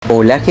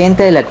Hola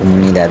gente de la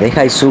comunidad de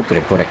Jai Sucre,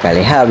 por acá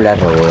les habla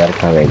Robodar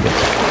Cabello.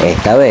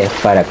 Esta vez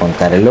para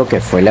contarles lo que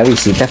fue la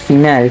visita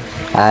final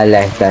a la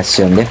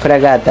estación de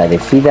Fragata de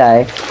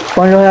FIDAES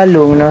con los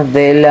alumnos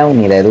de la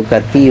unidad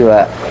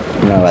educativa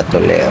Nueva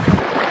Toledo.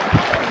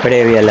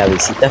 Previa a la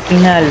visita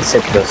final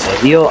se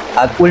procedió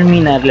a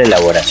culminar la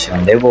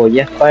elaboración de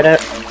boyas para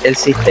el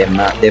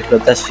sistema de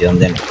flotación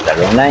de nuestra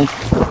online.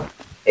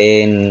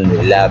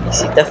 En la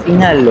visita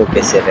final lo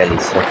que se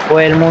realizó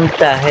fue el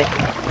montaje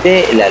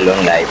de la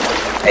online.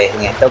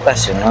 En esta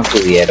ocasión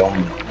acudieron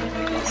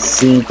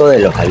 5 de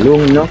los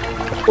alumnos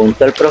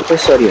junto al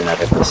profesor y una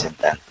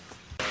representante.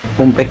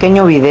 Un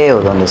pequeño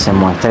video donde se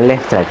muestra la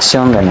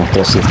extracción de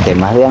nuestros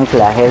sistemas de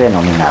anclaje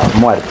denominados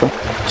muertos.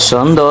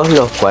 Son dos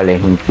los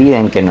cuales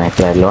impiden que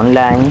nuestra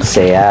online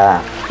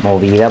sea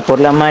movida por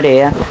la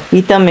marea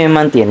y también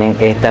mantienen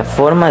esta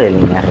forma de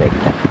línea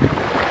recta.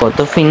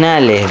 Fotos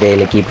finales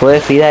del equipo de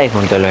FIDAES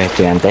junto a los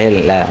estudiantes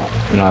de la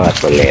Nueva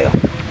Toledo,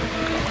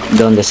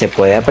 donde se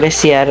puede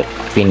apreciar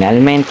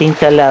finalmente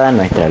instalada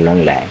nuestra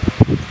online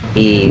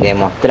y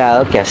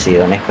demostrado que ha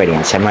sido una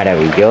experiencia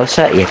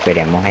maravillosa y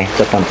esperemos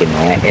esto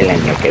continúe el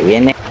año que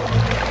viene.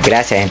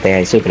 Gracias gente de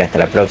Visita, hasta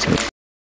la próxima.